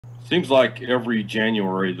Seems like every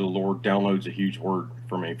January the Lord downloads a huge word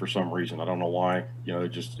for me for some reason. I don't know why. You know,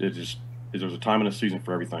 it just there's a time and a season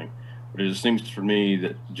for everything. But it just seems for me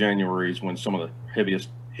that January is when some of the heaviest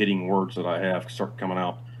hitting words that I have start coming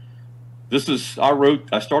out. I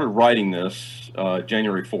started writing this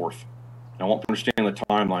January 4th. I want to understand the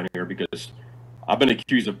timeline here because I've been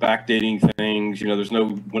accused of backdating things. You know, there's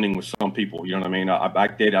no winning with some people. You know what I mean? I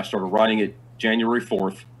backdated. I started writing it January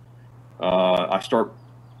 4th.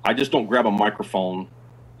 I just don't grab a microphone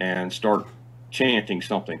and start chanting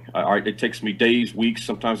something. It takes me days, weeks,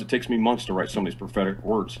 sometimes it takes me months to write some of these prophetic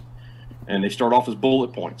words. And they start off as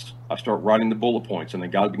bullet points. I start writing the bullet points, and then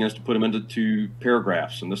God begins to put them into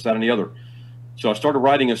paragraphs and this, that, and the other. So I started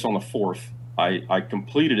writing this on the 4th. I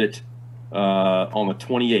completed it on the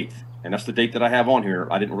 28th, and that's the date that I have on here.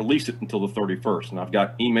 I didn't release it until the 31st, and I've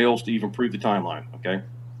got emails to even prove the timeline, okay?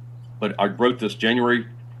 But I wrote this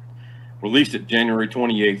released it January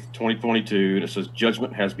 28th, 2022, and it says,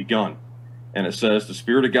 "Judgment has begun." And it says, "The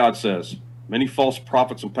Spirit of God says, many false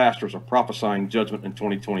prophets and pastors are prophesying judgment in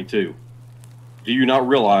 2022. Do you not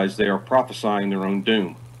realize they are prophesying their own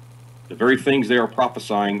doom? The very things they are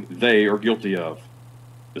prophesying, they are guilty of.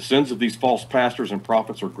 The sins of these false pastors and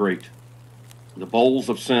prophets are great. The bowls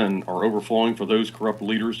of sin are overflowing for those corrupt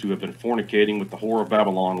leaders who have been fornicating with the whore of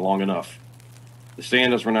Babylon long enough. The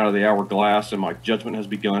sand has run out of the hourglass, and my judgment has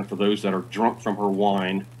begun for those that are drunk from her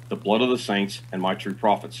wine, the blood of the saints, and my true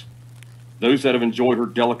prophets. Those that have enjoyed her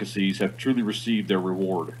delicacies have truly received their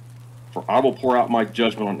reward. For I will pour out my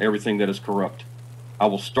judgment on everything that is corrupt. I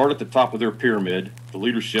will start at the top of their pyramid, the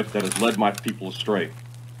leadership that has led my people astray.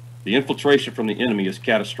 The infiltration from the enemy is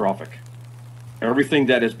catastrophic. Everything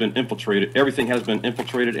has been infiltrated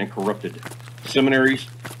and corrupted. Seminaries,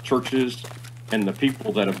 churches, and the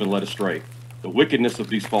people that have been led astray. The wickedness of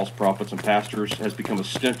these false prophets and pastors has become a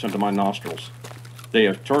stench unto my nostrils. They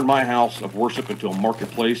have turned my house of worship into a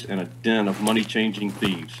marketplace and a den of money-changing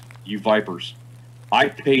thieves. You vipers, I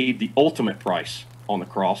paid the ultimate price on the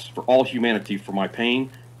cross for all humanity for my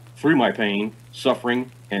pain, through my pain,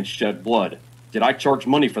 suffering, and shed blood. Did I charge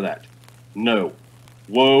money for that? No.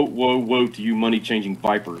 Woe, woe, woe to you money-changing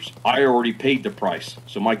vipers. I already paid the price,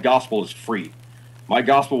 so my gospel is free. My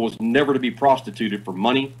gospel was never to be prostituted for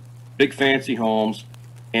money, big fancy homes,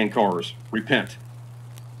 and cars. Repent.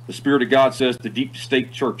 The Spirit of God says the deep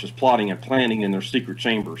state church is plotting and planning in their secret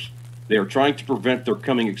chambers. They are trying to prevent their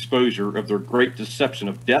coming exposure of their great deception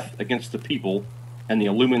of death against the people and the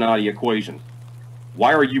Illuminati equation.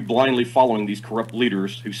 Why are you blindly following these corrupt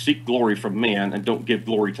leaders who seek glory from man and don't give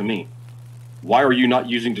glory to me? Why are you not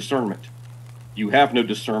using discernment? You have no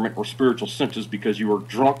discernment or spiritual senses because you are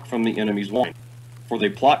drunk from the enemy's wine. For they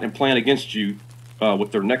plot and plan against you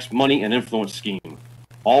with their next money and influence scheme,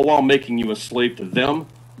 all while making you a slave to them,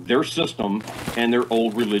 their system, and their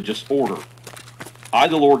old religious order. I,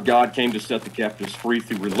 the Lord God, came to set the captives free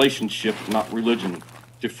through relationship, not religion,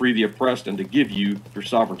 to free the oppressed and to give you your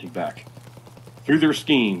sovereignty back. Through their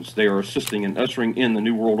schemes, they are assisting in ushering in the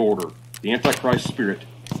New World Order, the Antichrist spirit,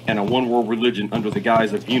 and a one-world religion under the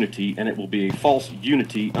guise of unity, and it will be a false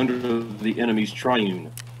unity under the enemy's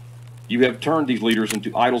triune. You have turned these leaders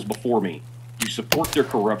into idols before me. You support their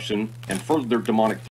corruption and further their demonic